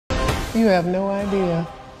You have no idea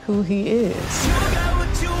who he is.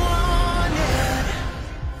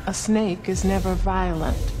 A snake is never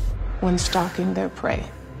violent when stalking their prey.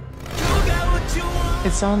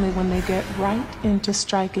 It's only when they get right into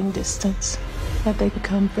striking distance that they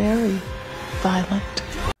become very violent.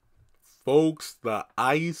 Folks, the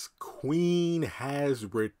Ice Queen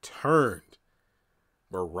has returned.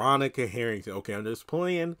 Veronica Harrington. Okay, I'm just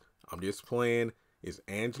playing. Is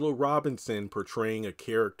Angela Robinson portraying a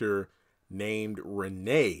character named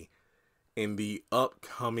Renee in the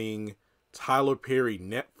upcoming Tyler Perry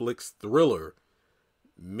Netflix thriller,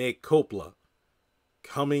 Mea Culpa,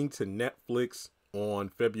 coming to Netflix on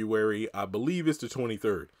February, I believe it's the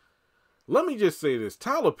 23rd. Let me just say this,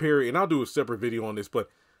 Tyler Perry, and I'll do a separate video on this, but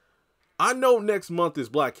I know next month is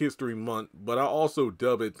Black History Month, but I also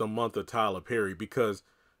dub it the month of Tyler Perry because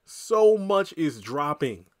so much is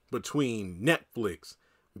dropping between Netflix,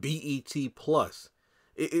 BET Plus.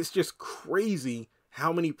 It's just crazy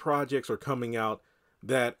how many projects are coming out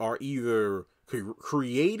that are either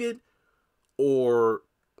created or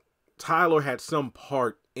Tyler had some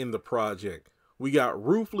part in the project. We got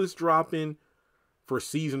Ruthless dropping for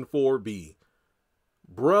season 4B,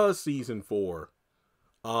 Bruh season 4,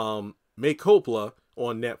 Mea Culpa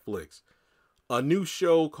on Netflix, a new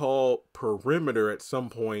show called Perimeter at some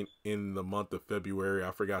point in the month of February.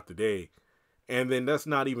 I forgot the day. And then that's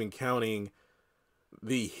not even counting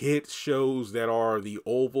the hit shows that are The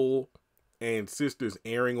Oval and Sisters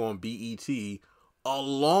airing on BET,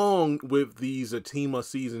 along with these Atima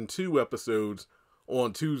season 2 episodes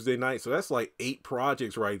on Tuesday night. So that's like 8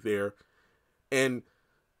 projects right there. And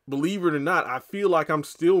believe it or not, I feel like I'm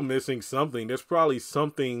still missing something. There's probably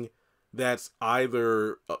something that's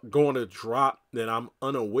either going to drop that I'm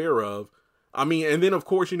unaware of. I mean, and then of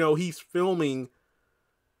course, you know, he's filming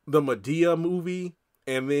the Medea movie,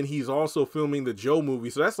 and then he's also filming the Joe movie.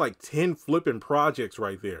 So that's like 10 flipping projects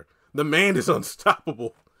right there. The man is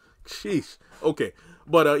unstoppable. Sheesh. Okay.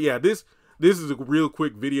 But yeah, this is a real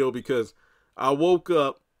quick video because I woke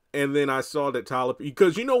up and then I saw that Tyler,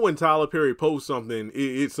 because you know when Tyler Perry posts something,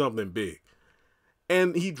 it's something big.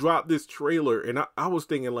 And he dropped this trailer, and I was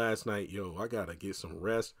thinking last night, yo, I gotta get some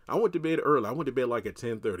rest. I went to bed early. I went to bed like at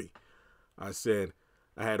 10:30. I said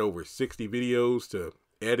I had over 60 videos to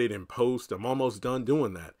edit and post. I'm almost done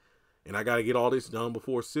doing that. And I gotta get all this done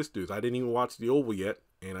before Sisters. I didn't even watch The Oval yet,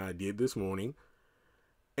 and I did this morning.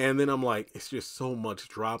 And then I'm like, it's just so much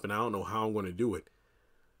dropping. I don't know how I'm gonna do it.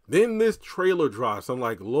 Then this trailer drops. I'm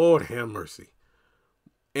like, Lord have mercy.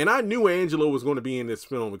 And I knew Angela was going to be in this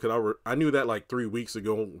film because I knew that like 3 weeks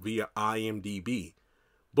ago via IMDb.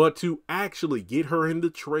 But to actually get her in the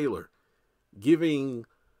trailer, giving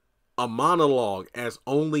a monologue as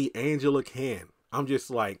only Angela can, I'm just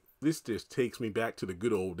like, this just takes me back to the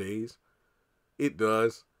good old days. It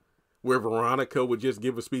does. Where Veronica would just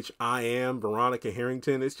give a speech, I am Veronica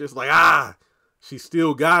Harrington. It's just like, she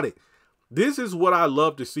still got it. This is what I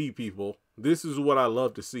love to see, people. This is what I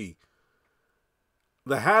love to see.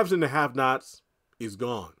 The haves and the have-nots is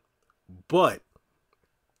gone. But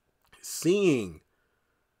seeing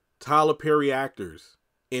Tyler Perry actors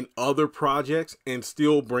in other projects and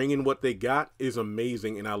still bringing what they got is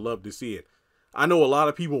amazing, and I love to see it. I know a lot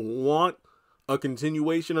of people want a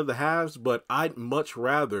continuation of the haves, but I'd much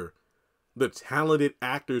rather the talented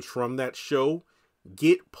actors from that show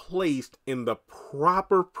get placed in the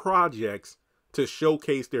proper projects to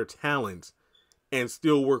showcase their talents and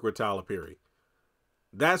still work with Tyler Perry.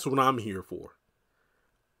 That's what I'm here for.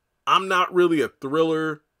 I'm not really a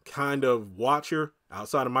thriller kind of watcher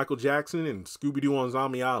outside of Michael Jackson and Scooby-Doo on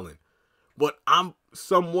Zombie Island, but I'm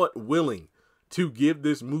somewhat willing to give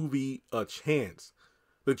this movie a chance.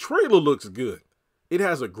 The trailer looks good. It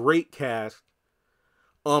has a great cast.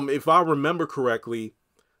 If I remember correctly,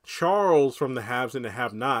 Charles from the Haves and the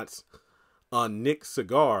Have-Nots, Nick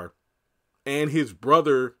Segar, and his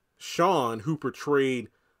brother Sean, who portrayed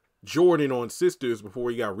Jordan on Sisters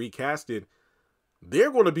before he got recasted,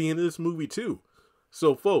 they're going to be in this movie too.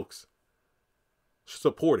 So folks,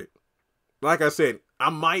 support it. Like I said,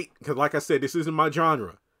 I might, because like I said, this isn't my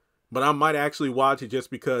genre, but I might actually watch it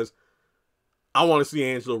just because I want to see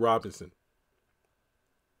Angela Robinson.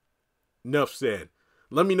 Enough said.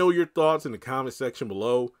 Let me know your thoughts in the comment section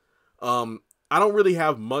below. I don't really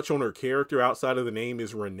have much on her character outside of the name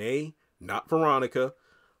is Renee, not Veronica,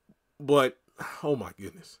 but oh my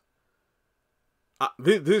goodness.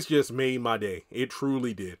 This just made my day. It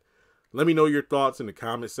truly did. Let me know your thoughts in the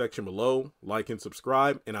comment section below. Like and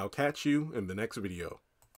subscribe, and I'll catch you in the next video.